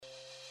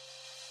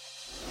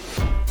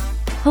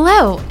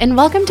Hello, and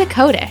welcome to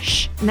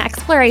Codish, an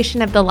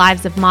exploration of the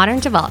lives of modern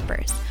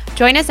developers.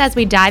 Join us as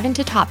we dive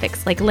into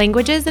topics like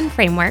languages and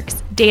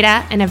frameworks,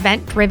 data and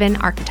event-driven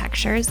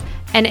architectures,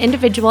 and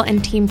individual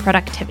and team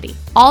productivity,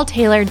 all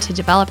tailored to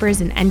developers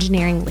and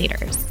engineering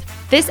leaders.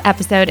 This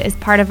episode is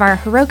part of our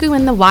Heroku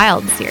in the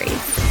Wild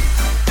series.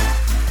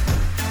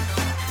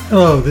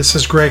 Hello, this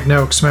is Greg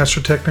Noakes,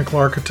 Master Technical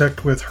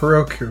Architect with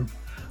Heroku.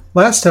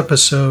 Last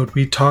episode,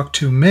 we talked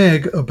to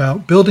Meg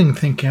about building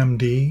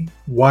ThinkMD,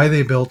 why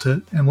they built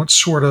it, and what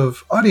sort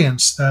of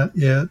audience that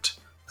it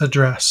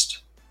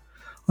addressed.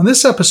 On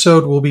this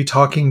episode, we'll be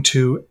talking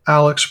to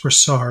Alex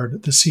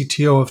Broussard, the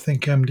CTO of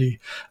ThinkMD,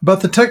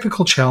 about the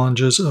technical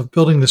challenges of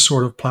building this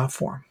sort of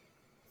platform.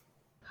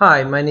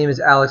 Hi, my name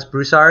is Alex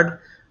Broussard.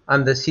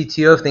 I'm the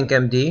CTO of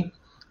ThinkMD,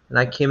 and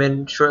I came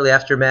in shortly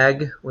after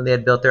Meg when they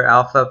had built their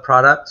alpha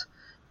product,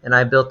 and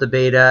I built the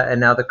beta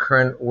and now the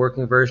current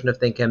working version of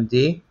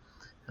ThinkMD.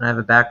 And I have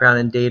a background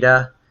in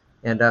data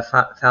and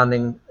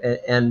founding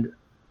and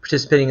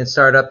participating in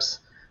startups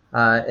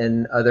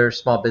and other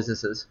small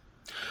businesses.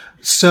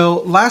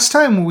 So last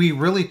time we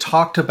really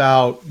talked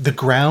about the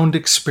ground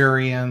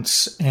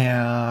experience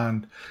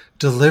and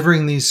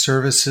delivering these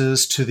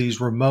services to these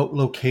remote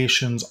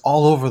locations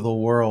all over the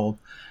world.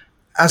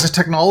 As a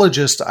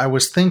technologist, I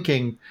was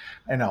thinking,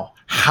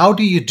 how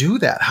do you do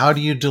that? How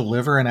do you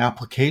deliver an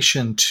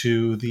application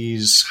to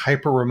these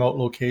hyper remote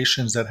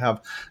locations that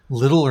have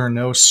little or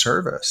no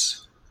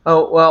service?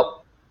 Oh,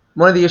 well,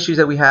 one of the issues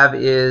that we have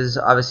is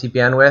obviously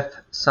bandwidth.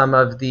 Some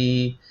of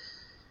the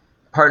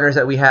partners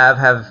that we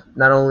have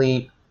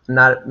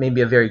not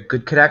maybe a very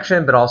good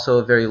connection, but also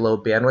a very low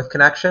bandwidth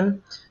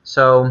connection.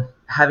 So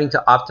having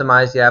to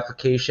optimize the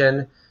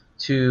application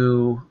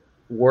to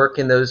work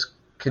in those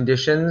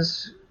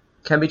conditions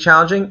can be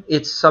challenging.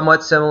 It's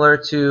somewhat similar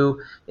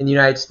to in the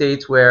United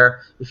States,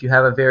 where if you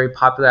have a very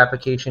popular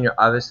application, you're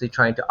obviously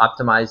trying to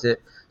optimize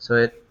it so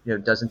it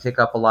doesn't take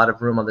up a lot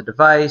of room on the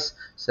device,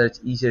 so it's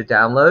easy to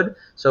download.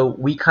 So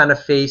we kind of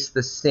face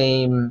the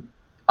same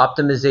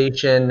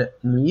optimization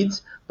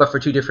needs, but for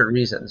two different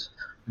reasons.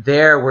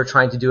 There, we're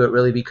trying to do it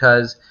really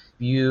because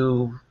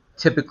you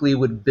typically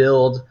would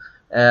build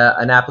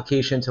an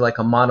application to like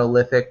a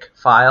monolithic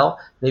file.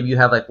 Maybe you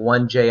have like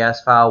one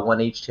JS file, one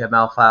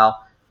HTML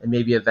file, and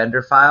maybe a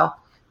vendor file.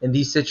 In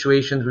these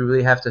situations, we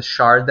really have to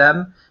shard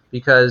them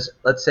because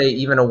let's say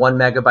even a 1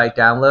 megabyte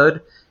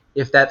download,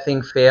 if that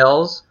thing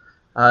fails,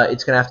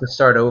 it's going to have to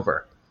start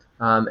over.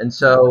 And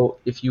so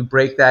if you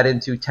break that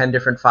into 10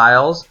 different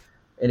files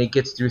and it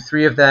gets through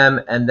 3 of them,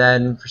 and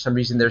then for some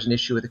reason there's an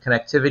issue with the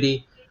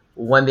connectivity,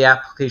 when the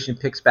application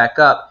picks back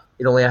up,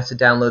 it only has to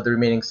download the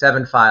remaining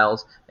 7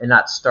 files and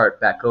not start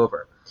back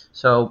over.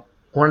 So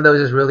one of those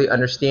is really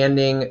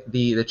understanding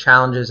the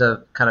challenges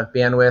of kind of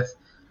bandwidth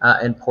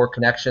and poor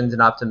connections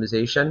and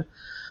optimization.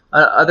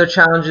 Other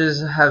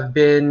challenges have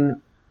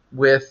been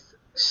with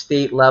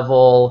state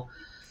level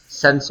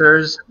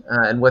sensors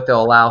and what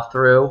they'll allow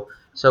through.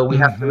 So we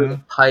have to really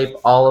pipe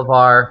all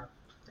of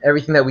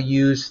everything that we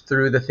use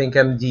through the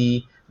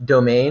ThinkMD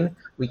domain.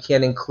 We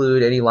can't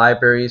include any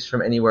libraries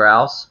from anywhere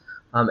else.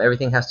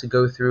 Everything has to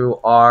go through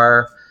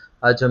our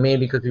domain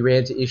because we ran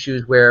into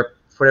issues where,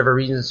 for whatever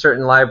reason,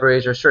 certain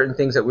libraries or certain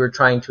things that we were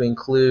trying to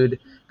include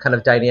kind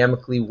of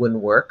dynamically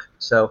wouldn't work.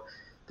 So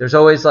there's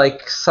always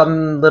like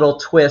some little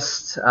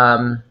twist,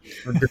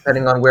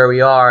 depending on where we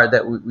are,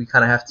 that we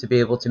kind of have to be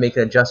able to make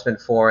an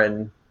adjustment for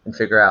and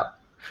figure out.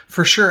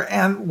 For sure.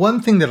 And one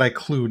thing that I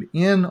clued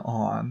in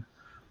on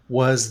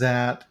was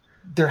that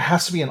there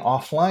has to be an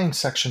offline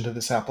section to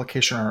this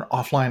application or an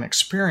offline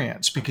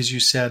experience, because you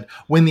said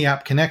when the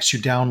app connects, you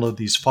download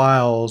these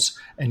files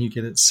and you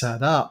get it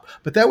set up.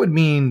 But that would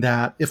mean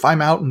that if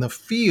I'm out in the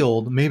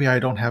field, maybe I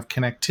don't have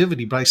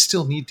connectivity, but I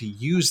still need to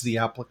use the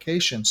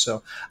application.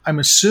 So I'm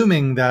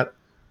assuming that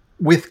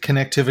with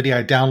connectivity,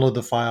 I download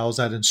the files,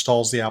 that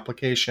installs the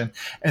application,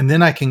 and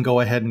then I can go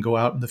ahead and go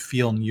out in the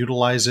field and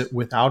utilize it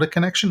without a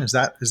connection. Is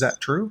that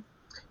true?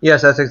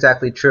 Yes, that's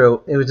exactly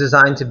true. It was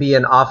designed to be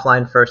an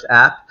offline first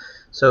app.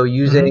 So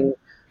using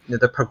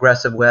the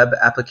progressive web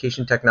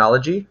application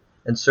technology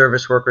and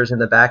service workers in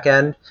the back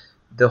end,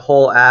 the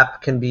whole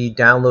app can be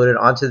downloaded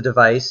onto the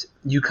device.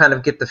 You kind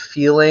of get the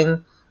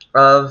feeling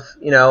of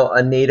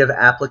a native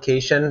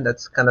application.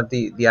 That's kind of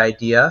the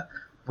idea.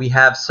 We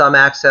have some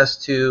access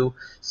to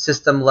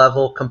system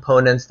level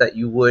components that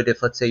you would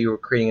if, let's say, you were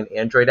creating an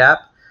Android app.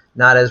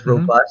 Not as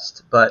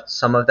robust, but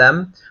some of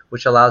them,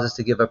 which allows us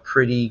to give a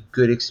pretty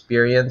good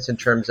experience in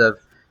terms of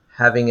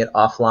having it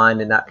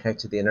offline and not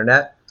connected to the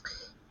internet.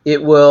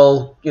 It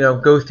will,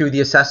 go through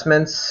the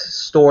assessments,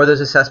 store those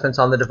assessments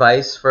on the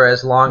device for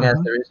as long as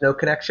there is no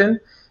connection.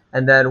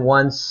 And then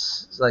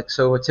once,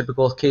 so a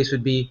typical case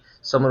would be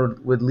someone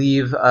would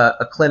leave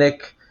a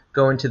clinic,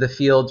 go into the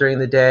field during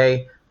the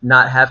day,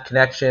 not have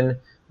connection,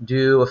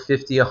 do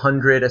 50,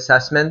 100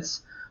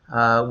 assessments,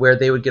 where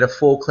they would get a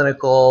full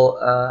clinical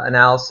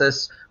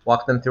analysis,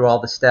 walk them through all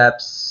the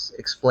steps,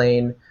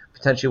 explain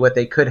potentially what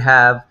they could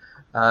have,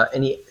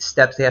 any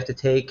steps they have to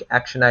take,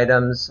 action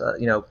items,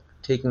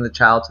 taking the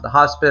child to the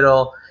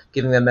hospital,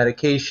 giving them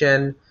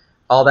medication,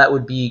 all that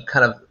would be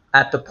kind of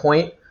at the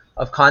point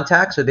of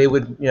contact. So they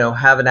would,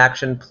 have an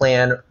action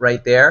plan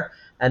right there.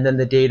 And then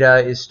the data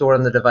is stored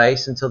on the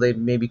device until they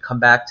maybe come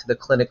back to the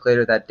clinic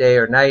later that day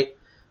or night.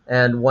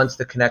 And once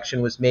the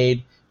connection was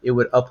made, it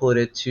would upload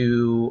it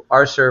to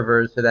our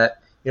servers so that,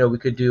 we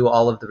could do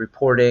all of the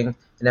reporting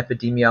and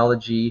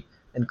epidemiology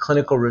and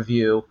clinical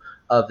review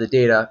of the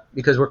data,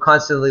 because we're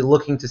constantly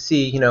looking to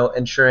see,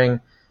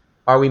 ensuring,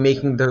 are we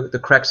making the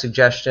correct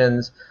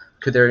suggestions?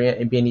 Could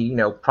there be any,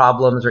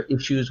 problems or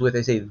issues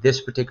with, say,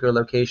 this particular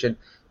location?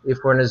 If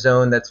we're in a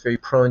zone that's very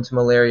prone to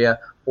malaria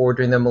or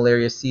during the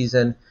malaria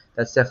season,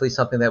 that's definitely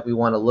something that we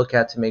want to look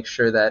at to make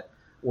sure that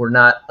we're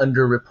not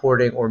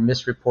underreporting or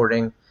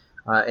misreporting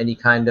any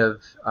kind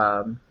of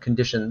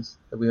conditions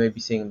that we may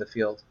be seeing in the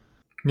field.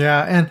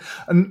 Yeah, and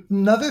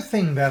another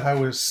thing that I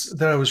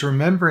was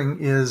remembering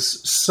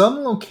is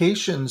some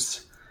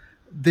locations,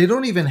 they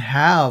don't even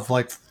have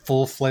like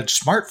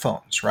full-fledged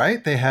smartphones,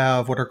 right? They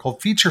have what are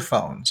called feature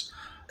phones.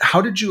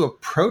 How did you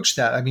approach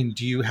that? I mean,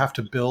 do you have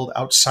to build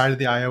outside of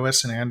the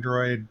iOS and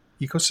Android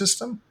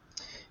ecosystem?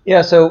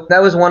 Yeah, so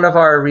that was one of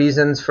our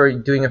reasons for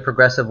doing a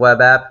progressive web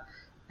app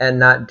and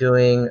not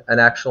doing an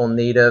actual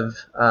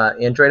native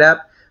Android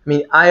app. I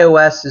mean,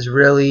 iOS is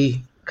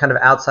really kind of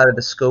outside of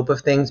the scope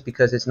of things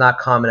because it's not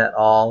common at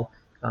all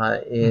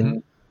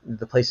in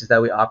the places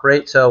that we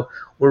operate. So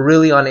we're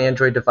really on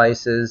Android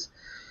devices.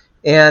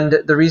 And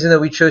the reason that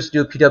we chose to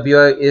do a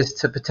PWA is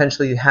to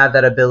potentially have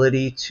that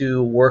ability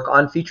to work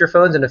on feature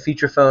phones. And a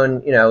feature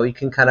phone, you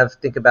can kind of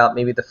think about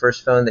maybe the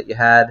first phone that you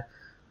had,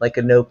 like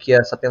a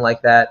Nokia, something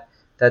like that.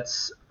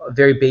 That's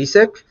very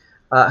basic.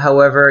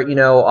 However,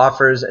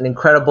 offers an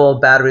incredible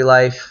battery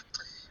life.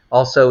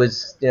 Also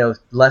is,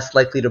 less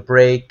likely to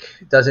break,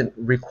 doesn't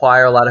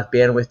require a lot of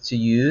bandwidth to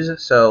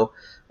use. So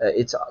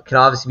it can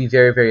obviously be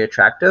very, very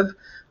attractive.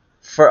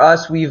 For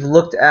us, we've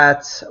looked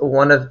at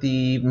one of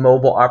the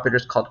mobile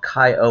operators called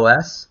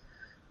KaiOS.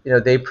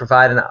 They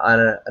provide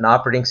an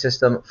operating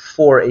system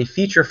for a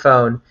feature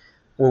phone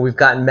where we've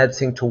gotten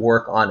MedSync to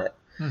work on it.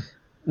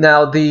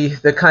 Now,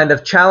 the kind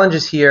of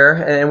challenges here,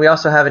 and we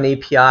also have an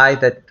API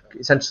that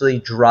essentially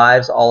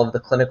drives all of the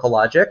clinical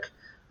logic.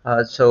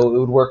 So it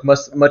would work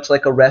much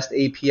like a REST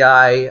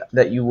API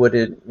that you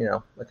would,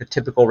 like a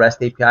typical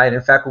REST API. And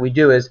in fact, what we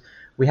do is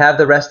we have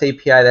the REST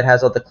API that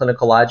has all the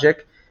clinical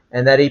logic,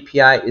 and that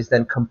API is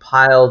then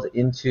compiled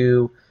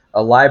into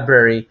a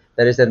library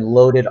that is then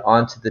loaded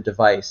onto the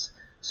device.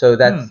 So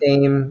that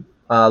same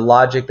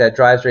logic that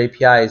drives our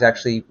API is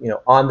actually,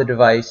 on the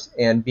device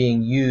and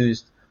being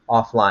used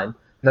offline.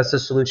 And that's the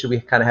solution we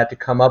kind of had to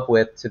come up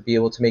with to be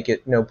able to make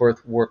it,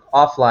 both work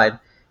offline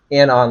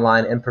and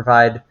online and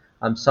provide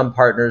some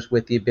partners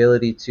with the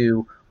ability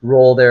to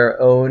roll their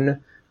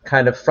own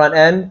kind of front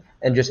end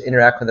and just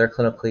interact with their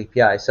clinical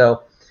API.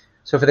 So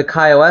for the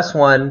KaiOS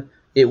one,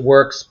 it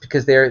works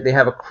because they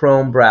have a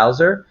Chrome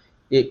browser.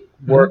 It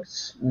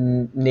works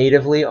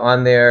natively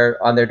on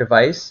their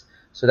device.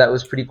 So that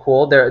was pretty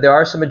cool. There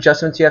are some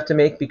adjustments you have to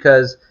make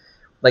because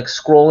like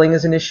scrolling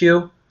is an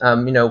issue.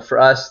 For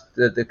us,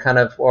 the kind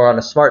of, or on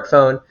a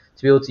smartphone,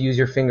 to be able to use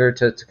your finger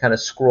to kind of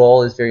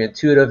scroll is very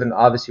intuitive and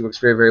obviously works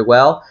very, very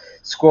well.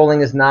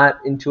 Scrolling is not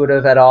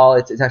intuitive at all.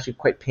 It's actually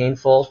quite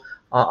painful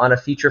on a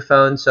feature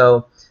phone.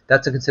 So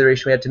that's a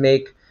consideration we had to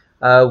make.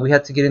 We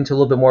had to get into a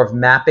little bit more of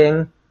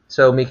mapping.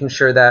 So making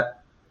sure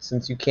that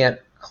since you can't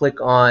click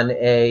on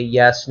a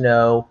yes,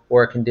 no,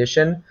 or a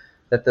condition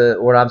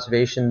or an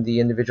observation the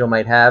individual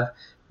might have,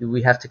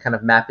 we have to kind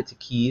of map it to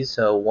keys.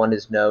 So 1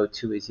 is no,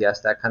 2 is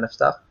yes, that kind of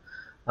stuff.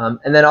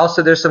 And then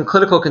also there's some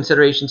clinical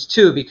considerations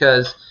too,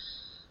 because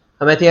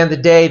at the end of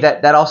the day,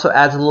 that also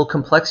adds a little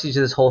complexity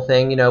to this whole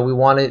thing.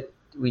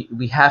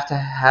 We have to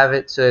have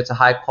it so it's a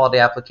high quality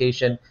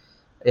application.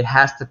 It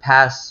has to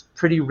pass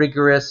pretty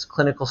rigorous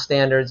clinical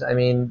standards. I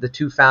mean, the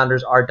two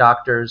founders are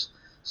doctors,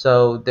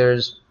 so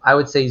there's, I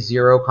would say,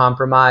 zero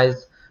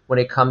compromise when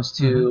it comes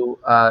to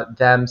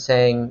them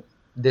saying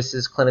this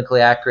is clinically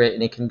accurate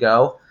and it can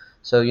go.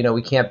 So,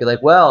 we can't be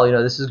like, well,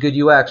 this is good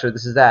UX or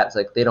this is that. It's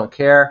like they don't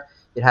care.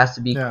 It has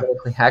to be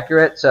clinically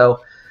accurate.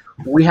 So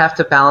we have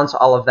to balance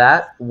all of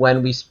that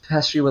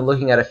especially when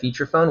looking at a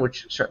feature phone,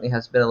 which certainly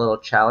has been a little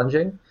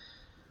challenging.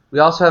 We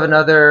also have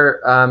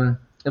another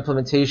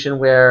implementation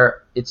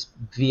where it's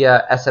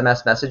via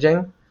SMS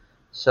messaging.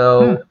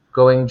 So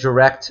going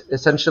direct,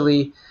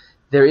 essentially,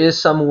 there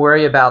is some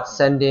worry about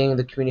sending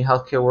the community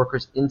healthcare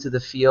workers into the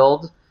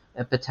field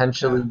and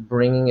potentially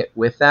bringing it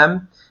with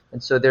them.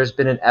 And so there's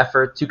been an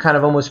effort to kind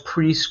of almost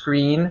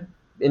pre-screen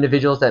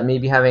individuals that may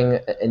be having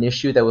an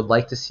issue that would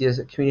like to see as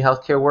a community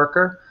healthcare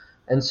worker.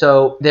 And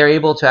so they're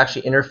able to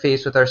actually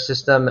interface with our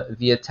system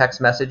via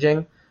text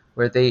messaging,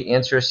 where they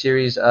answer a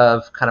series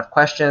of kind of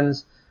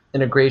questions.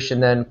 Integration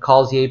then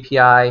calls the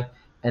API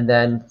and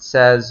then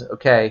says,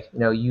 okay,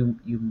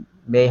 you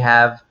may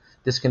have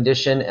this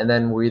condition, and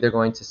then we're either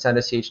going to send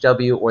a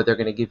CHW or they're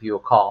going to give you a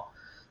call.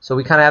 So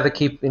we kind of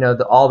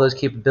have all those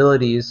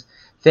capabilities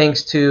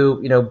thanks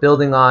to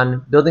building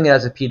it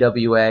as a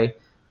PWA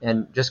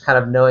and just kind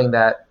of knowing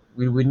that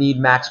we would need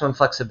maximum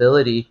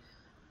flexibility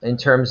in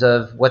terms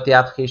of what the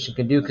application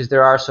can do, because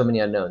there are so many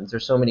unknowns.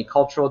 There's so many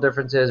cultural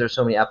differences, there's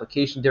so many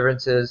application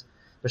differences,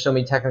 there's so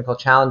many technical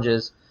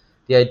challenges.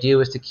 The idea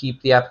was to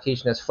keep the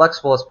application as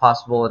flexible as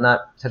possible and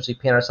not potentially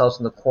paint ourselves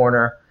in the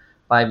corner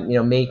by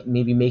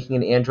maybe making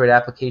an Android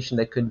application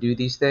that could do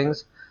these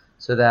things,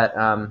 so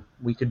that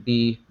we could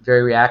be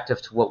very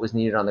reactive to what was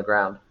needed on the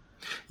ground.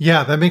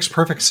 Yeah, that makes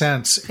perfect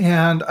sense.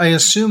 And I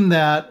assume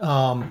that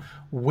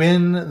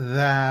when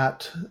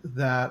that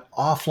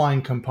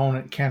offline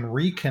component can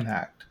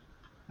reconnect,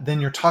 then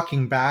you're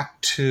talking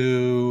back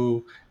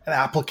to an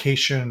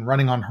application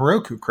running on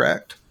Heroku,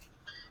 correct?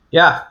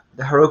 Yeah,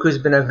 the Heroku has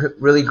been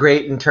really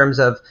great in terms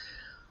of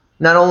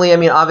not only,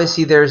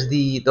 obviously there's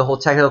the whole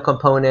technical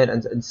component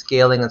and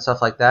scaling and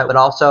stuff like that, but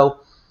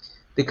also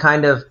the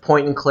kind of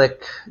point and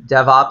click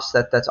DevOps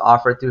that's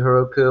offered through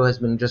Heroku has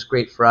been just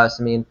great for us.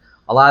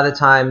 A lot of the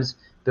times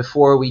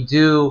before we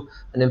do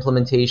an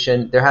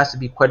implementation, there has to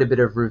be quite a bit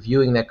of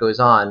reviewing that goes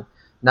on,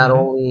 not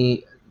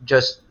only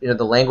just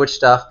the language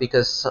stuff,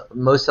 because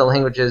most of the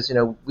languages,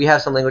 we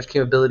have some language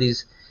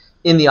capabilities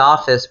in the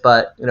office,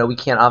 but we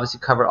can't obviously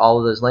cover all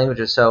of those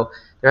languages. So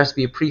there has to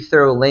be a pretty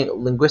thorough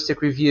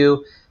linguistic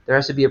review. There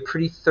has to be a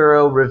pretty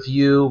thorough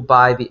review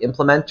by the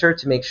implementer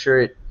to make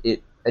sure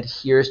it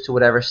adheres to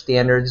whatever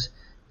standards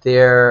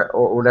or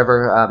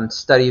whatever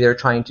study they're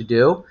trying to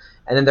do.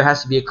 And then there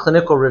has to be a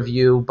clinical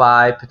review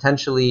by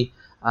potentially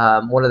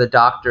one of the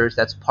doctors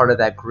that's part of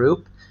that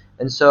group.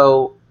 And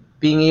so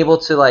being able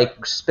to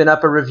spin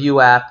up a review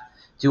app,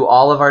 do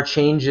all of our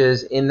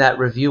changes in that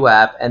review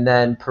app, and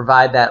then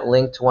provide that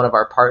link to one of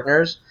our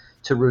partners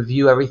to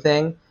review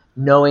everything,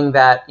 knowing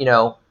that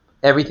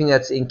everything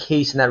that's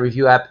encased in that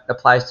review app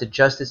applies to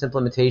just this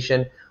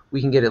implementation.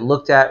 We can get it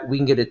looked at, we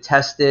can get it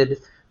tested,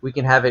 we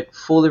can have it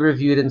fully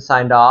reviewed and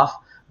signed off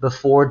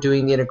before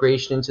doing the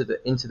integration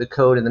into the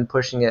code and then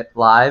pushing it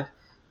live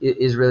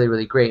is really,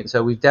 really great. And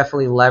so we've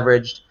definitely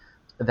leveraged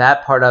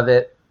that part of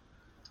it.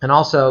 And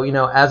also,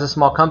 as a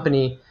small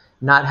company,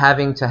 not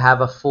having to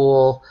have a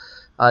full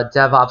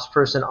DevOps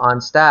person on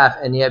staff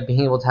and yet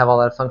being able to have all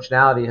that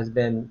functionality has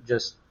been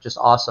just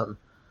awesome.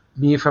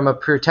 Me from a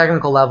pure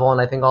technical level, and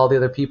I think all the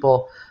other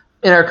people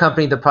in our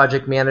company, the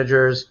project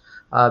managers,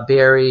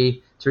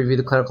 Barry, to review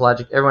the clinical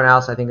logic, everyone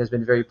else I think has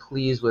been very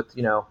pleased with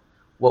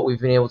what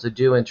we've been able to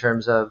do in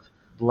terms of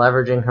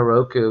leveraging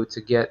Heroku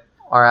to get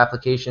our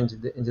applications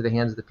into the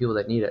hands of the people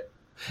that need it.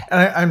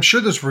 And I'm sure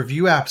those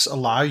review apps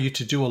allow you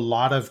to do a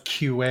lot of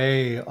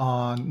QA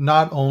on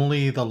not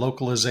only the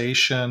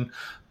localization,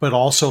 but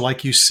also,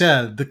 like you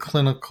said, the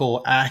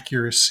clinical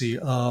accuracy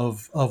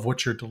of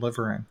what you're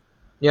delivering.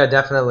 Yeah,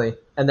 definitely.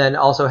 And then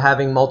also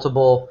having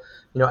multiple,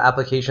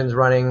 applications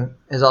running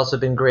has also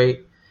been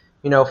great.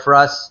 For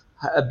us,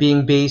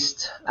 being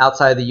based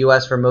outside the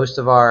U.S. for most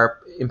of our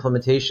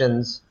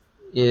implementations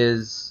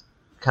is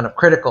kind of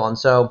critical. And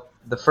so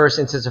the first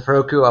instance of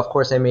Heroku, of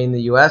course, I made in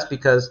the U.S.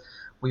 because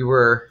we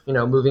were,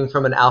 moving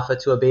from an alpha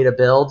to a beta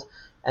build.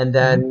 And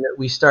then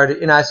we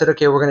started, I said,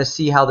 okay, we're going to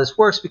see how this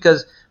works,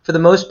 because for the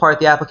most part,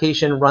 the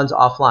application runs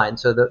offline.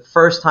 So the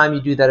first time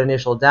you do that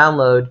initial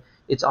download,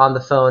 it's on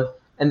the phone,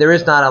 and there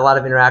is not a lot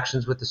of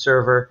interactions with the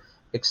server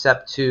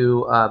except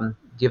to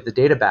give the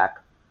data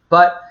back.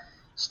 But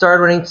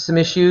started running into some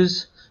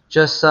issues,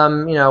 just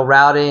some,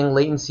 routing,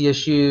 latency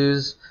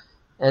issues.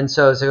 And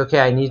so it's like, okay,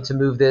 I need to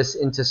move this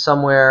into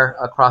somewhere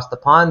across the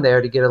pond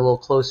there to get a little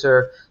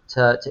closer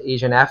to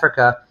Asia and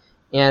Africa.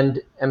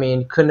 And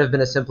couldn't have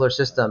been a simpler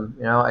system.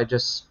 I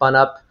just spun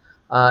up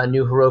a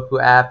new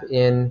Heroku app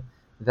in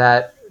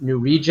that new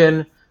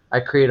region. I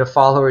created a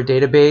follower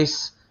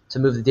database to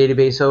move the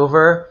database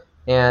over.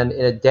 And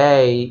in a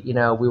day,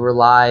 we were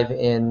live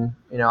in,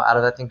 out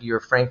of, I think, your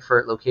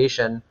Frankfurt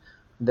location.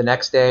 The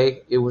next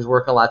day, it was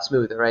working a lot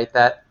smoother, right?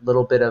 That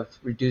little bit of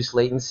reduced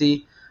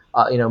latency,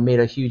 made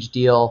a huge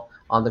deal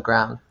on the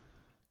ground.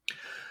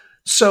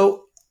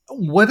 So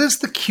what does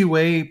the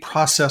QA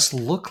process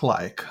look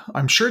like?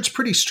 I'm sure it's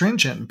pretty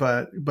stringent,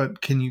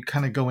 but can you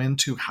kind of go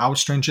into how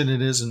stringent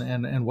it is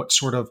and what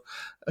sort of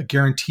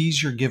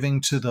guarantees you're giving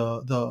to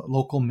the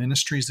local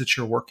ministries that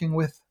you're working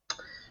with?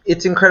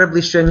 It's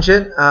incredibly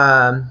stringent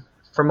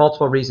for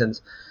multiple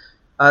reasons.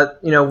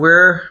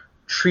 We're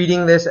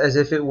treating this as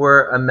if it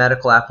were a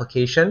medical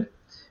application.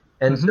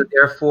 And so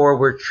therefore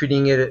we're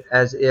treating it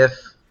as if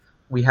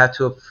we have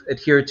to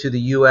adhere to the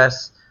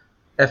US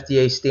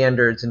FDA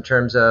standards in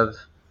terms of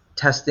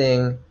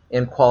testing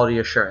and quality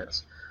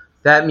assurance.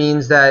 That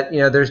means that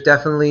there's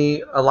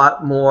definitely a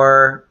lot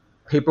more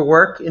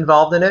paperwork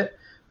involved in it,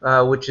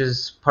 which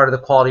is part of the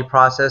quality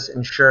process,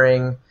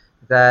 ensuring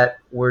that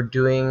we're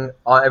doing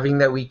everything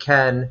that we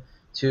can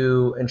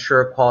to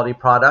ensure a quality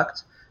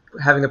product,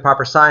 having the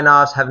proper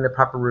sign-offs, having the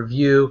proper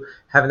review,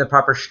 having the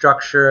proper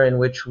structure in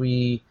which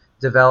we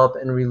develop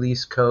and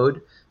release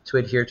code to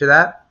adhere to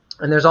that.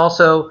 And there's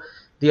also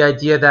the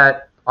idea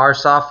that our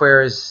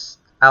software is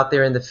out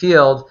there in the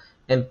field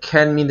and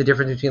can mean the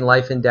difference between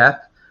life and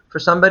death for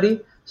somebody.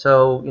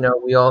 So,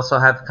 we also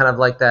have kind of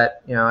like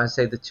that, I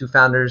say the two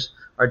founders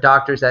are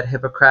doctors, that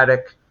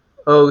Hippocratic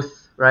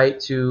oath, right,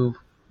 to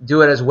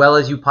do it as well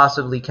as you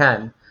possibly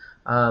can.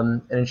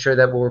 and ensure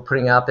that what we're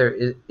putting out there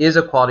is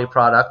a quality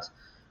product.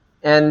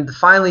 And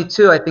finally,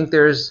 too, I think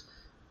there's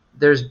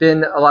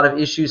been a lot of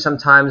issues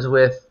sometimes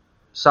with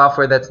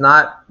software that's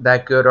not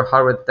that good or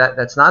hardware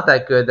that's not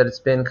that good, that it's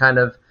been kind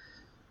of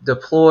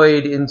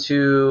deployed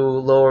into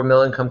lower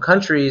middle income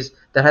countries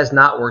that has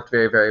not worked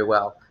very, very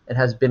well and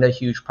has been a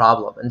huge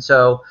problem. And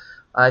so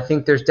I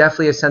think there's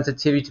definitely a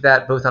sensitivity to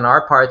that, both on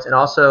our parts and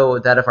also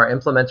that of our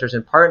implementers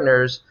and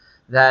partners,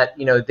 that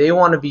they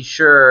want to be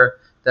sure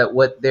that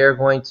what they're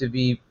going to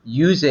be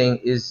using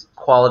is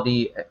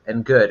quality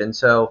and good. And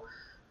so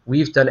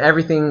we've done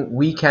everything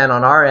we can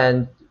on our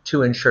end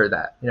to ensure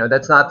that.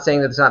 That's not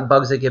saying that there's not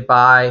bugs that get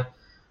by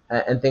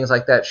and things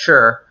like that,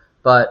 sure,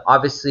 but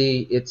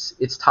obviously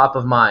it's top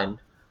of mind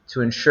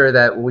to ensure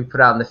that what we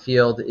put out in the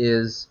field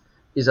is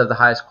of the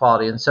highest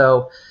quality. And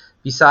so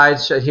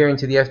besides adhering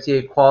to the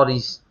FDA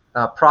quality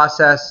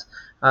process,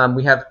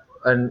 we have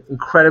an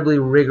incredibly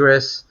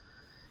rigorous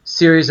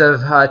series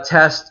of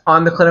tests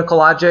on the clinical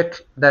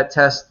logic that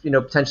test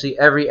potentially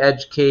every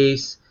edge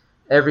case,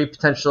 every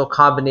potential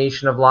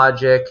combination of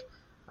logic,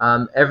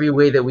 every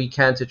way that we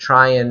can to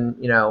try and,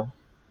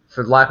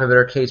 for lack of a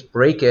better case,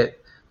 break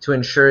it, to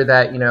ensure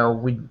that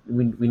we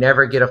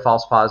never get a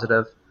false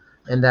positive,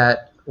 and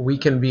that we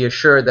can be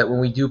assured that when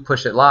we do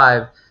push it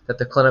live, that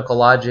the clinical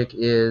logic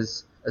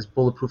is as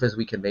bulletproof as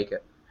we can make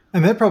it.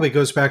 And that probably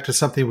goes back to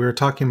something we were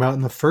talking about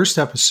in the first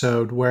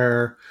episode,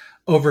 where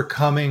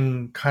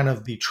overcoming kind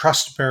of the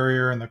trust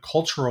barrier and the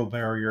cultural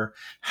barrier,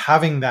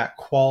 having that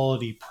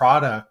quality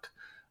product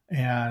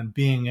and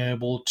being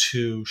able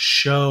to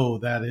show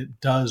that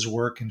it does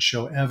work and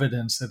show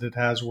evidence that it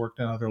has worked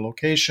in other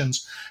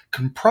locations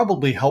can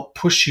probably help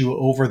push you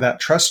over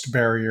that trust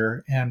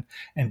barrier and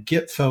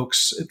get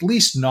folks at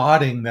least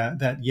nodding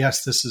that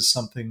yes, this is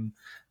something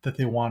that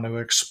they want to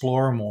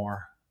explore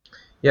more.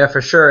 Yeah,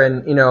 for sure.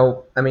 And,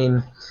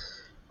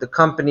 the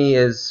company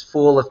is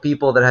full of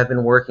people that have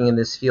been working in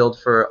this field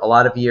for a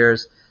lot of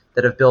years,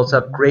 that have built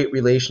up great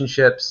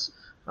relationships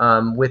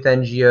with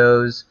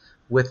NGOs,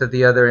 with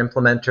the other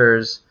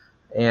implementers.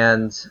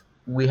 And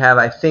we have,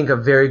 I think, a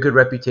very good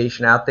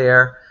reputation out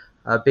there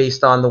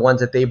based on the ones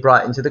that they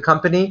brought into the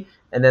company,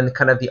 and then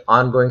kind of the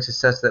ongoing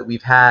success that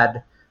we've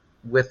had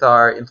with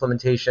our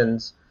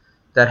implementations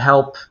that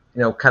help,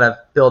 kind of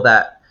build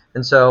that.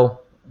 And so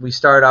we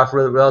started off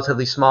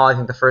relatively small. I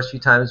think the first few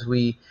times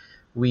we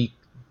put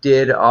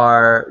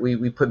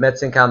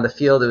MedSync out in the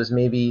field, it was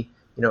maybe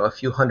a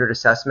few hundred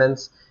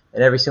assessments,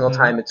 and every single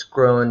time it's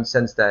grown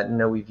since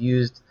then. We've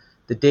used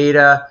the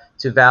data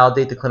to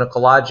validate the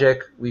clinical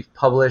logic. We've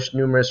published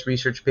numerous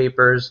research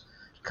papers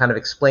kind of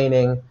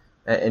explaining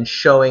and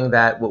showing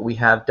that what we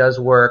have does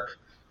work,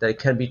 that it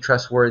can be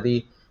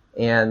trustworthy,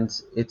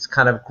 and it's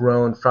kind of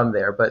grown from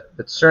there. But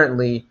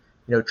certainly,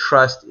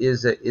 trust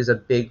is a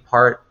big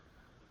part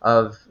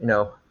of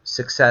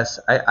success,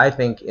 I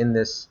think, in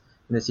this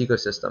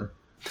ecosystem.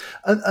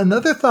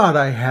 Another thought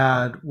I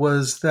had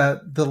was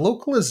that the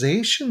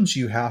localizations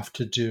you have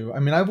to do. I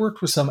mean, I've worked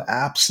with some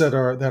apps that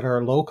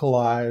are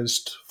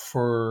localized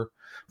for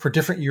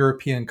different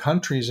European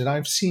countries, and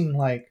I've seen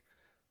like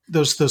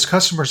those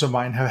customers of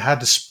mine have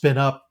had to spin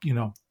up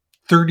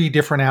 30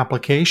 different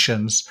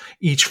applications,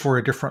 each for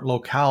a different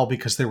locale,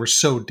 because they were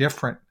so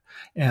different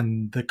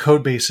and the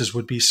code bases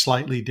would be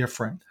slightly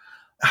different.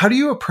 How do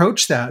you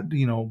approach that,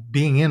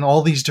 being in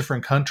all these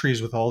different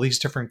countries with all these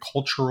different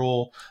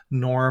cultural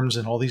norms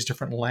and all these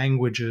different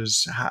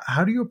languages?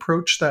 How do you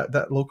approach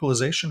that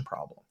localization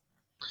problem?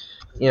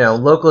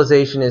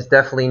 Localization is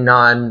definitely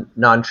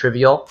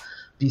non-trivial.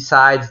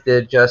 Besides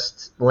the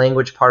just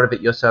language part of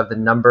it, you also have the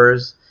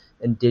numbers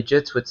and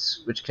digits,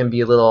 which can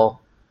be a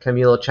little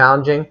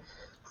challenging.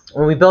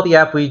 When we built the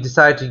app, we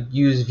decided to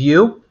use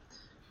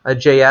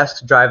Vue.js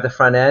to drive the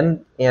front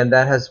end, and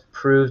that has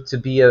proved to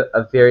be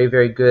a very,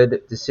 very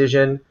good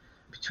decision.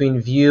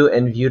 Between Vue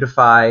and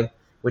Vuetify,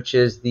 which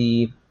is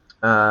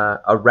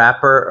a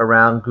wrapper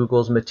around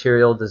Google's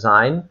material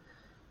design,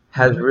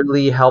 has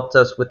really helped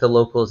us with the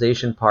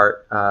localization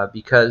part,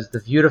 because the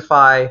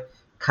Vuetify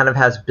kind of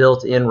has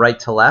built-in right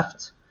to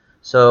left,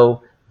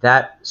 so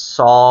that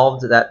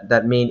solved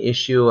that main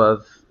issue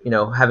of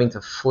having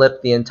to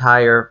flip the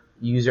entire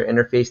user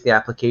interface of the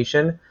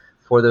application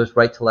for those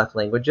right to left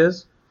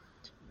languages.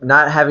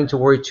 Not having to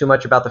worry too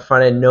much about the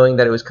front end, knowing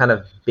that it was kind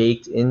of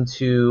baked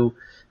into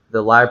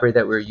the library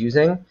that we were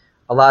using,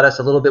 allowed us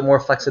a little bit more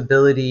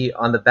flexibility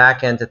on the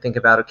back end to think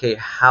about, okay,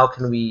 how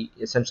can we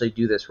essentially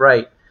do this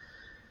right?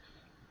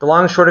 The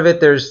long and short of it,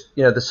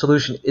 the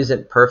solution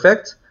isn't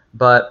perfect,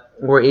 but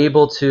we're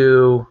able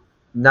to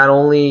not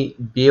only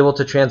be able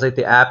to translate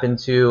the app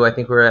into, I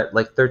think we're at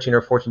like 13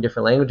 or 14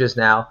 different languages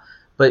now,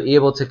 but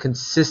able to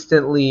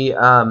consistently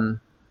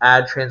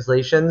add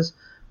translations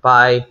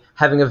by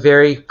having a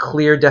very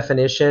clear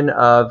definition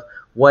of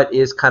what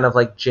is kind of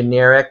like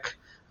generic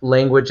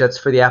language that's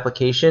for the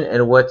application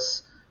and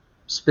what's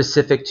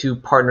specific to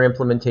partner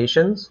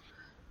implementations,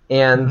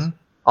 and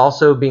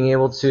also being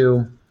able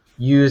to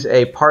use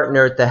a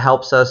partner that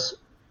helps us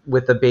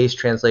with the base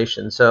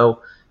translation.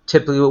 So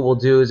typically what we'll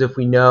do is, if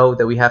we know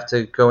that we have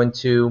to go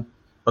into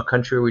a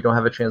country where we don't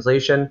have a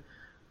translation,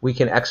 we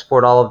can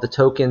export all of the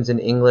tokens in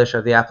English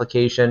of the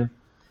application.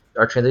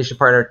 Our translation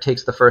partner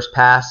takes the first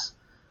pass,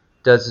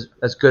 does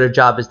as good a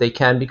job as they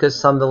can, because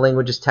some of the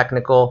language is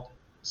technical,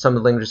 some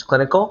of the language is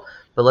clinical,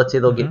 but let's say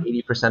they'll get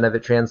 80% of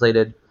it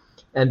translated.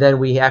 And then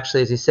we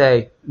actually, as you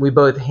say, we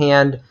both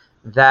hand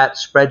that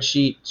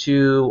spreadsheet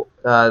to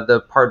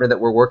the partner that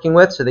we're working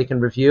with so they can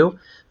review,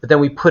 but then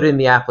we put in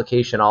the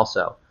application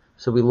also.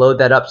 So we load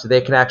that up so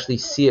they can actually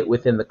see it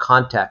within the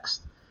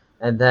context.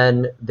 And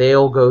then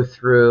they'll go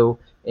through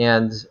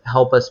and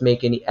help us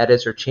make any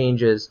edits or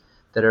changes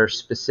that are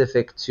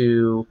specific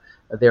to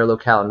their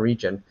locale and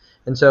region.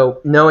 And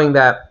so knowing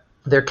that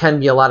there can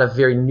be a lot of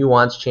very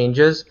nuanced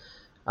changes,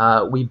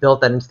 we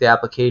built that into the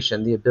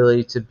application, the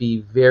ability to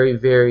be very,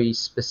 very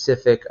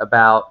specific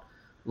about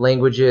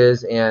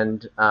languages.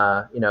 And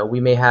we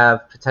may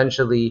have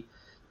potentially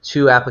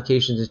 2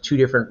 applications in 2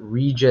 different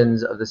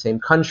regions of the same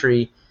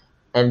country,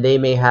 and they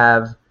may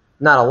have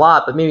not a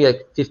lot, but maybe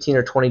like 15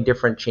 or 20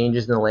 different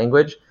changes in the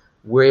language.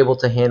 We're able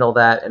to handle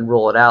that and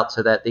roll it out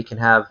so that they can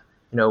have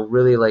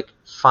really like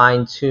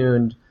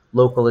fine-tuned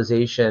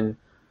localization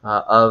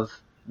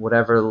of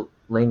whatever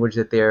language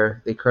that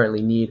they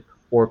currently need,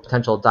 or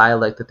potential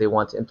dialect that they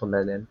want to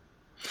implement in.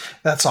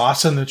 That's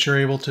awesome that you're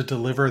able to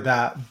deliver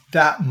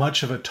that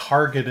much of a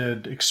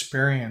targeted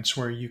experience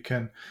where you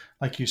can,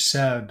 like you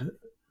said,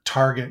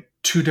 target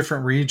 2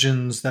 different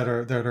regions that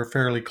are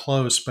fairly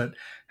close but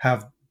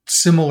have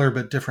similar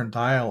but different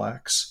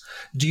dialects.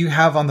 Do you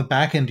have on the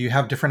back end, do you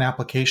have different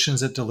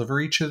applications that deliver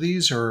each of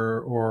these,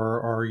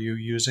 or are you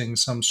using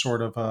some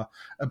sort of a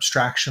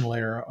abstraction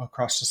layer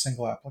across a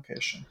single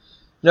application?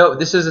 No,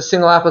 this is a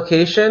single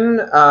application,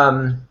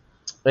 and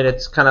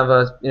it's kind of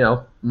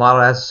a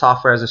model as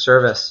software as a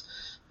service.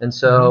 And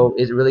so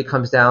it really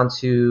comes down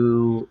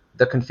to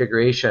the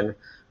configuration,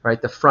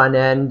 right? The front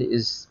end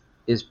is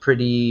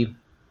pretty,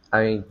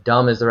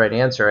 dumb is the right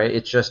answer, right?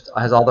 It just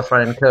has all the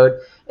front end code,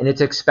 and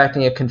it's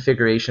expecting a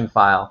configuration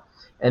file.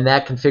 And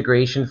that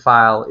configuration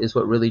file is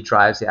what really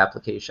drives the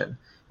application.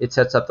 It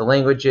sets up the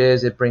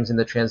languages, it brings in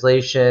the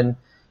translation,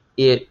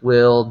 it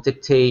will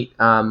dictate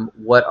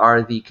what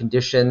are the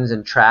conditions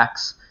and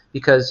tracks,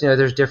 because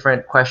there's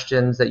different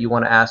questions that you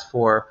want to ask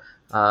for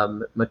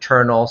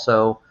maternal,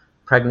 so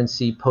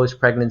pregnancy,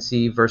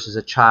 post-pregnancy versus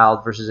a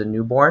child versus a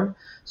newborn.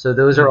 So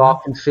those are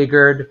all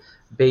configured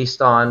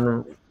based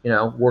on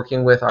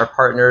working with our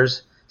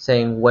partners,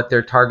 saying what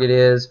their target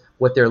is,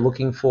 what they're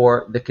looking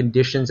for, the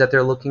conditions that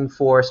they're looking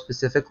for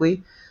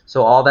specifically.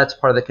 So all that's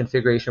part of the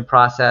configuration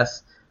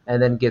process,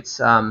 and then gets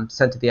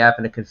sent to the app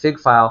in a config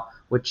file,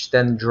 which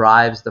then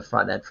drives the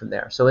front end from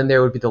there. So in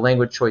there would be the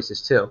language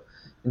choices too.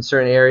 In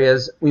certain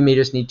areas, we may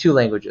just need 2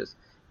 languages.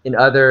 In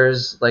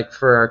others, like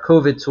for our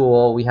COVID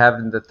tool, we have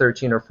in the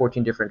 13 or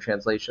 14 different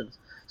translations.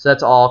 So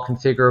that's all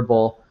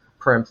configurable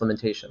per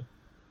implementation.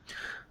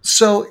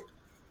 So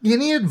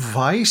any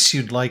advice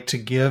you'd like to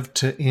give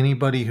to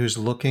anybody who's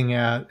looking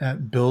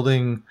at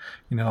building,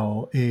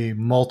 a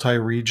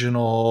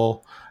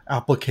multi-regional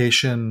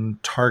application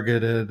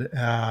targeted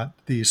at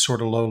these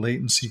sort of low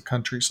latency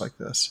countries like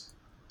this?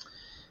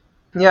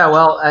 Yeah,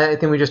 well, I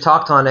think we just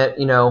talked on it.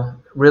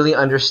 Really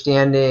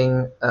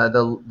understanding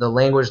the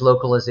language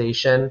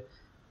localization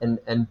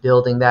and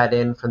building that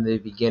in from the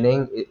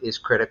beginning is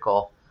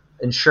critical.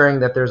 Ensuring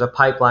that there's a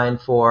pipeline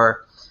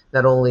for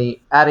not only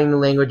adding the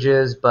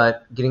languages,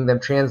 but getting them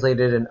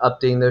translated and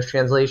updating those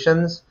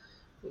translations.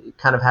 It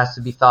kind of has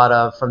to be thought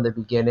of from the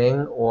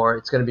beginning, or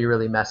it's going to be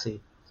really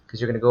messy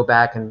because you're going to go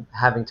back and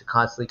having to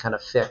constantly kind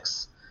of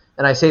fix.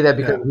 And I say that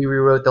because we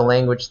rewrote the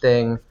language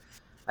thing,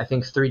 I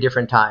think 3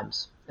 different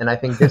times. And I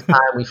think this time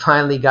we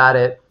finally got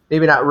it,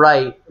 maybe not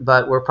right,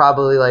 but we're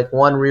probably like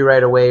 1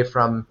 rewrite away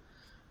from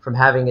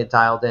having it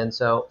dialed in.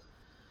 So,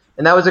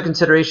 and that was a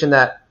consideration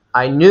that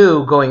I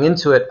knew going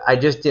into it. I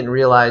just didn't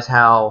realize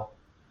how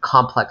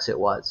complex it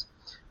was,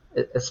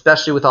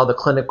 especially with all the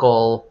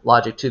clinical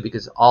logic too,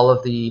 because all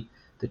of the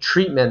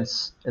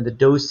treatments and the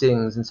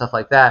dosings and stuff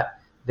like that,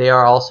 they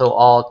are also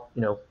all,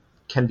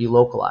 can be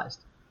localized.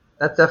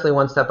 That's definitely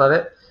one step of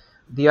it.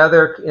 The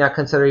other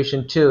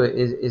consideration too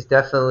is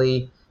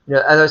definitely,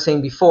 as I was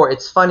saying before,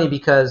 it's funny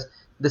because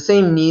the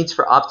same needs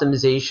for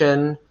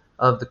optimization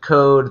of the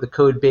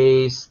code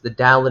base, the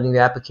downloading the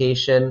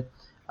application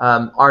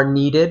are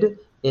needed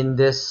in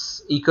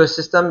this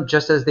ecosystem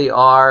just as they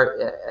are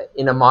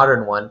in a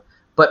modern one,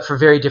 but for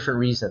very different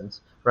reasons,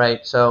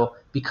 right? So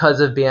because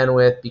of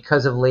bandwidth,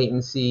 because of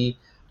latency,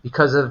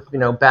 because of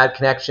bad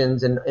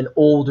connections and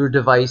older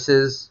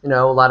devices, a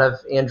lot of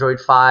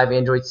Android 5,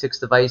 Android 6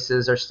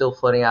 devices are still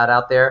floating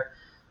out there.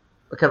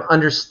 Kind of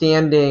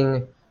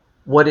understanding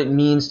what it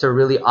means to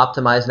really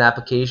optimize an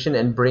application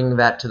and bring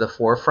that to the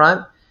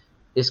forefront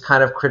is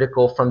kind of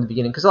critical from the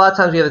beginning. Because a lot of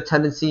times we have a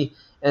tendency,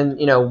 and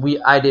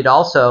I did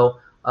also,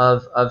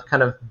 of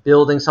kind of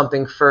building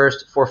something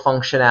first for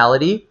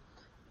functionality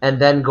and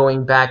then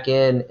going back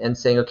in and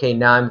saying, okay,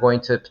 now I'm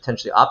going to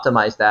potentially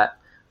optimize that.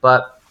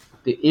 But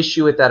the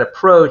issue with that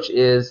approach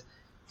is,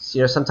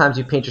 sometimes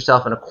you paint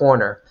yourself in a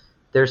corner.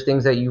 There's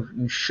things that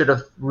you should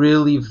have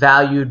really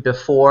valued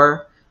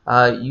before,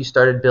 you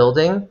started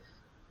building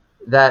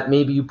that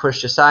maybe you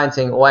pushed aside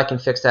saying, oh, I can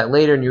fix that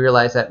later, and you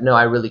realize that, no,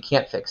 I really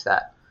can't fix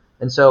that.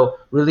 And so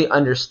really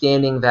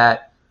understanding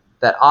that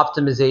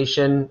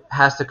optimization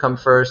has to come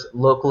first,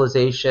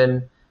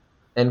 localization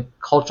and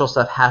cultural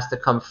stuff has to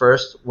come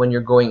first when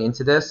you're going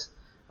into this.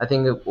 I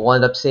think it will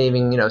end up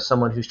saving,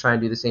 someone who's trying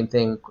to do the same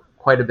thing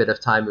quite a bit of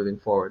time moving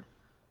forward.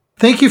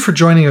 Thank you for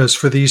joining us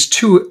for these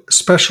 2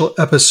 special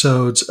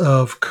episodes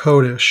of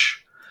Codish.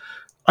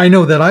 I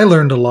know that I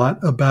learned a lot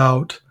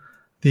about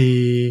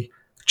the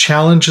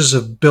challenges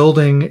of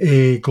building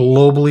a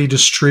globally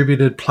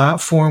distributed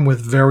platform with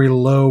very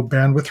low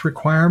bandwidth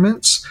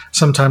requirements,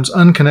 sometimes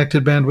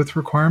unconnected bandwidth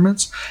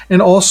requirements,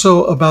 and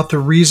also about the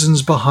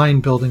reasons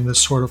behind building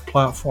this sort of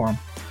platform.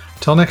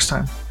 Till next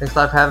time. Thanks a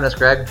lot for having us,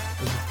 Greg. It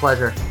was a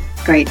pleasure.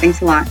 Great.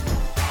 Thanks a lot.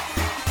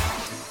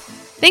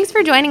 Thanks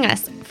for joining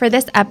us for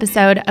this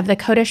episode of the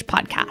Codish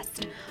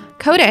podcast.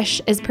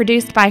 Codish is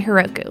produced by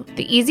Heroku,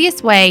 the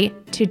easiest way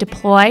to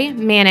deploy,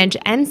 manage,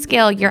 and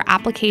scale your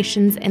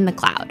applications in the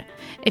cloud.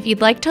 If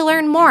you'd like to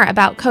learn more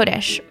about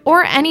Codish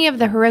or any of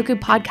the Heroku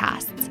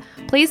podcasts,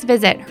 please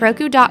visit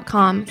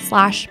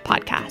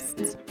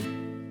heroku.com/podcasts.